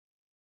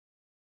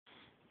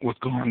What's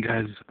going on,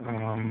 guys?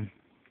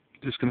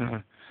 Just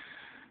gonna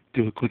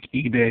do a quick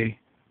eBay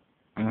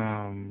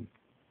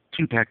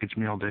two package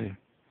mail day.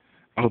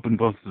 I opened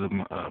both of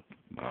them up.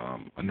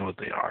 I know what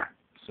they are,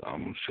 so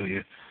I'm gonna show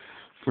you.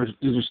 First,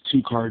 there's just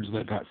two cards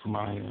that I got for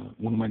my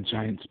one of my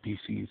Giants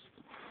PCs.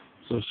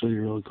 So I'll show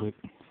you really quick.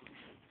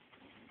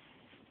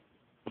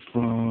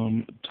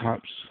 From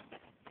Topps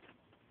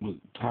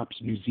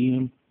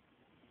Museum,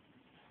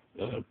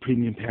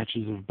 premium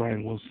patches of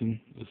Brian Wilson.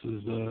 This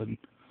is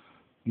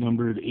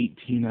numbered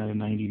 18 out of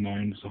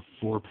 99. It's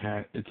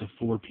a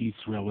four-piece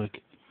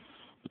relic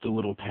with a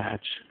little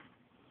patch.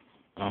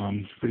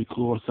 It's pretty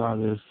cool. I saw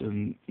this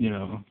and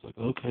it's like,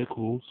 okay,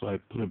 cool. So I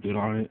put a bid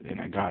on it and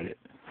I got it.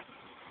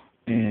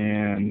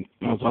 And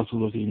I was also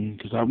looking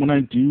because when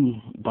I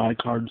do buy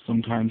cards,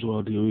 sometimes what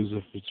I'll do is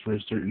if it's for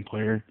a certain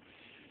player,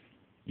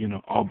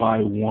 I'll buy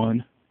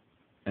one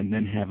and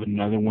then have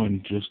another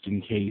one just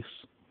in case.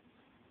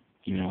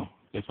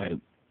 If I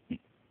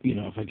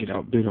get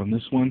outbid on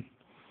this one,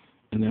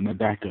 and then my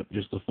backup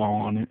just to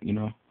fall on it,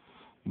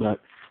 But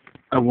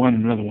I want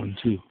another one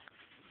too.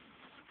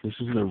 This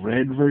is the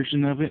red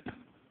version of it.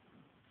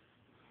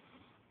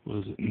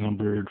 Was it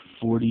numbered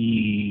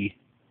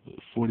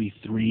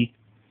 43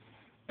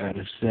 out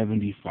of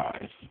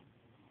 75?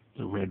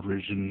 The red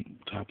version,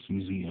 Topps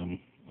Museum,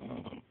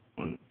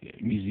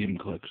 museum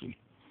collection.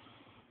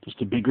 Just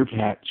a bigger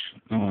patch.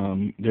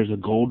 There's a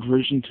gold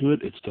version to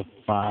it. It's the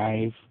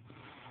 5,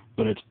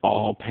 but it's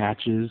all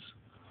patches.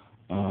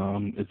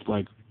 It's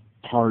like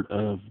part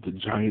of the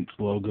Giants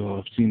logo.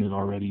 I've seen it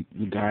already.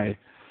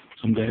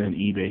 Some guy on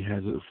eBay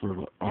has it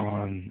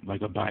on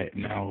like a buy it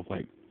now of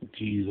like,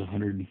 geez,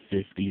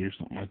 150 or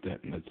something like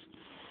that, and that's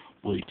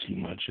way too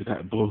much. I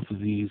got both of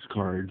these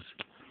cards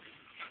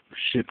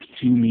shipped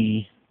to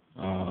me.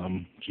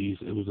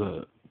 It was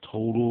a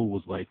total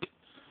was like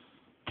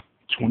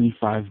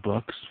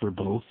 $25 for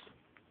both,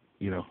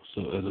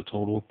 so as a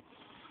total.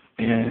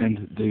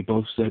 And they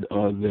both said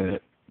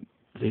that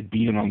they'd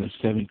be in on the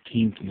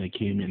 17th, and they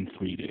came in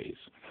 3 days.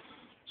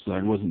 So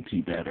that wasn't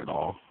too bad at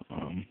all.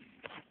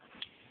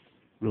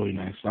 Really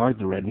nice. I like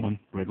the red one.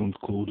 Red one's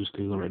cool just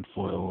because of the red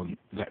foil and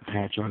that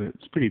patch on it.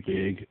 It's pretty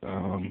big.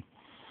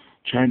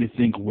 Trying to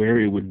think where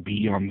it would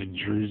be on the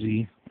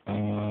jersey.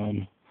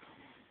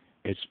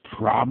 It's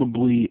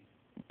probably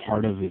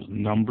part of his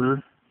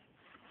number,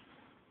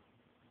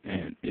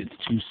 and it's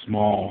too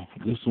small.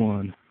 This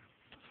one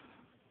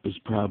is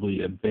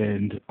probably a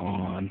bend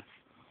on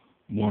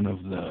one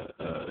of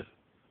the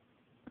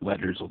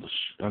letters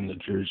on the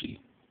jersey,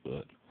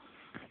 but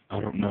I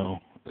don't know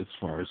as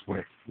far as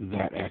where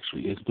that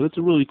actually is. But it's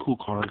a really cool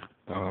card.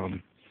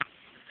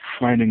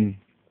 Finding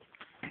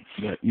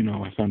that,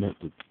 I found out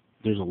that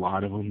there's a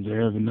lot of them. They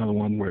have another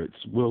one where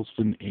it's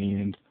Wilson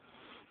and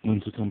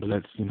Lincecum, but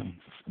that's,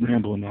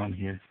 rambling on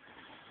here.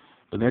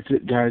 But that's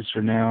it, guys,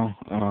 for now.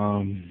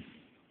 I'm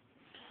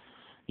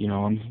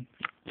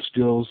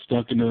still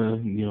stuck in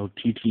a,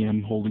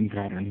 TTM holding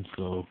pattern,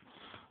 so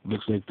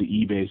looks like the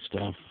eBay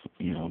stuff,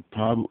 I'm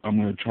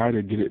going to try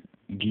to get it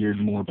geared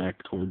more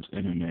back towards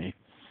MMA,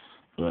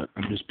 but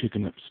I'm just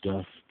picking up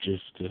stuff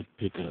just to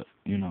pick up,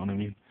 you know what I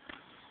mean?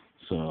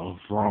 So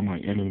for all my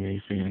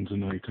MMA fans, I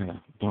know you're kind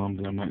of bummed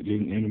that I'm not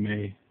getting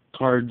MMA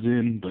cards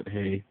in, but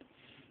hey,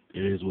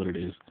 it is what it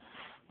is.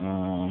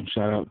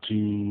 Shout out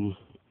to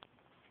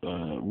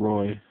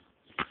Roy,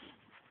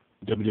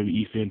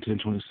 WWE Fan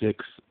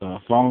 1026.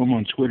 Follow him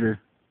on Twitter,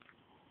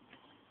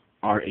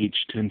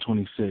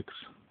 RH1026.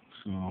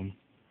 So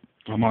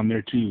I'm on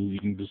there too. You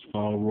can just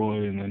follow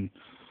Roy, and then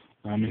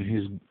I'm in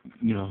his,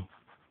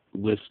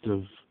 list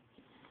of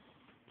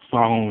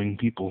following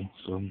people.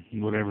 So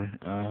whatever.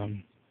 All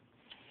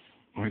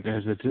right,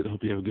 guys, that's it.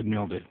 Hope you have a good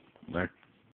mail day. Bye.